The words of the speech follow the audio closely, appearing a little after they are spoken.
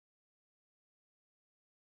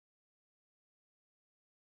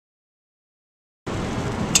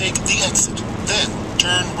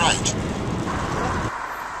turn right.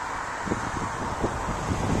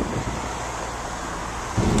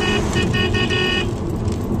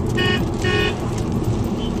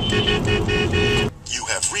 You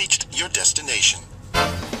have reached your destination.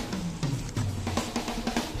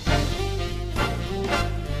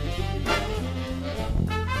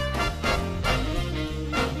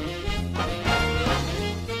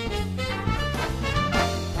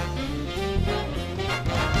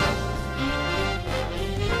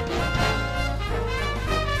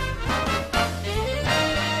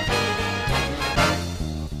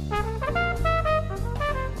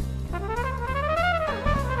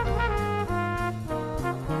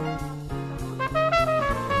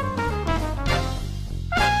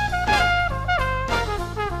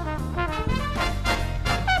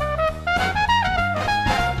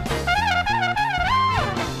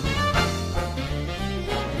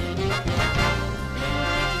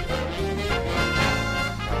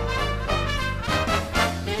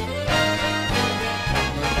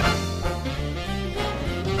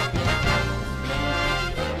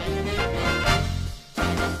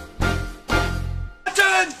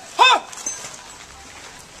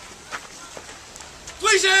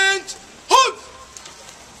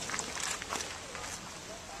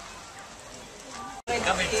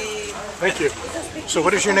 Thank you. So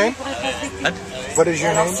what is your name? What is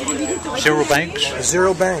your name? Zero Banks.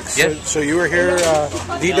 Zero Banks. Yes. So you were here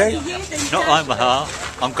D-Day? Not Omaha,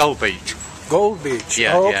 on Gold Beach. Gold Beach.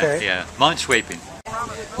 Yeah, oh, okay. yeah. Minesweeping.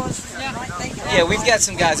 Yeah, we've got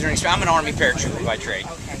some guys that are experienced. I'm an Army paratrooper by trade.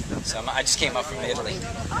 So I just came up from Italy.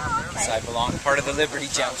 So I belong part of the Liberty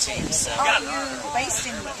Jump Team. So. Are you based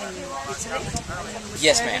in Italy?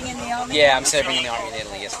 Yes, ma'am. Yeah, I'm serving in the Army in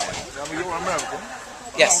Italy. Yes, ma'am. You're American?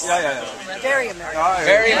 Yes. Very American.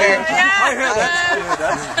 Very American. I heard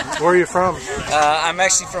that. Where are you from? I'm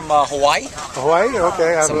actually from Hawaii. Hawaii?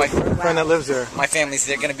 Okay. I have a friend that lives there. My family's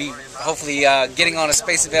there. Going to be hopefully getting on a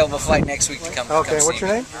space available flight next week to come. Okay. Come What's your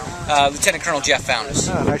name? Lieutenant Colonel Jeff Foundas.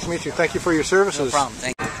 Oh, nice to meet you. Thank you for your services. No problem.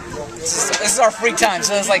 Thank you. This is our free time,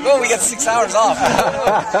 so it's like, oh, we got 6 hours off.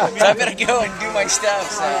 So I better go and do my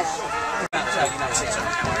stuff. So.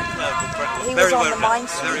 He was on the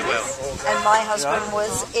minesweepers, and my husband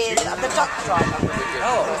was in the duck driver.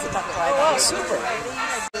 Oh, he was a duck driver. Oh, super.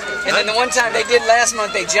 And then the one time they did last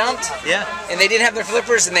month, they jumped. Yeah. And they didn't have their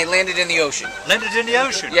flippers, and they landed in the ocean. Landed in the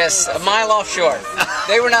ocean? Yes, a mile offshore.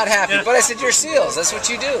 They were not happy, but I said, you're SEALs. That's what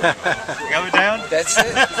you do. Going down? That's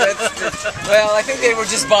it. Well, I think they were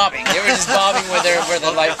just bobbing. They were just bobbing with their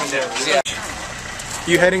life preservers. Yeah.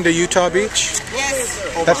 You heading to Utah Beach?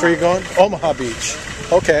 Yes. That's where you're going? Omaha Beach.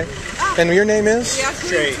 Okay. And your name is?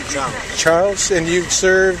 Shay, Charles. And you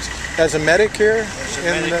served as a medic here? As a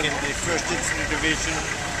medic in the 1st Infantry Division,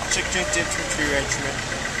 16th Infantry Regiment,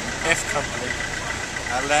 F Company.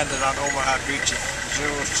 I landed on Omaha Beach at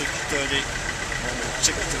 06:30 on the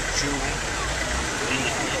 6th of June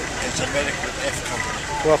as a medic with F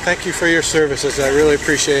Company. Well, thank you for your services. I really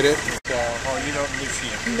appreciate it. Oh, you don't live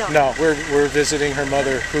here? No, we're visiting her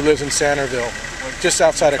mother, who lives in Santerville, just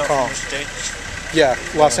outside of Calm. States? Yeah,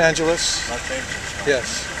 Los Angeles. Los Angeles.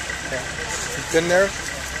 Yes. Yeah. You've been there?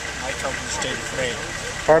 I come from the state of Maine.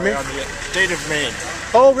 Pardon me? On the state of Maine.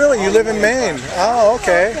 Oh, really? You live in Maine? Oh,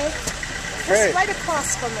 okay. Great. Just right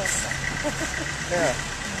across from us. Yeah.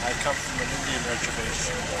 I come from an Indian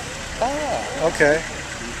reservation. Ah, okay.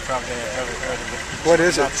 You probably have never heard of it. What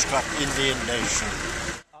is it? Penobscot Indian Nation.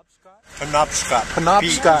 Penobscot.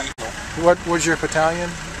 Penobscot. What was your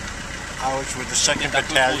battalion? I was with the 2nd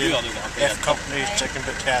Battalion, F Company, 2nd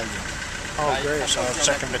Battalion. Oh, great. So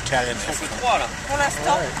 2nd Battalion, F Company.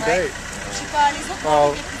 All right, great.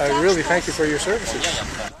 Well, I really thank you for your services.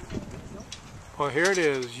 Well, here it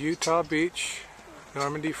is, Utah Beach,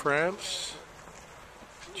 Normandy, France,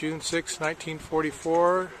 June 6,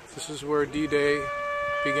 1944. This is where D-Day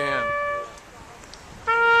began.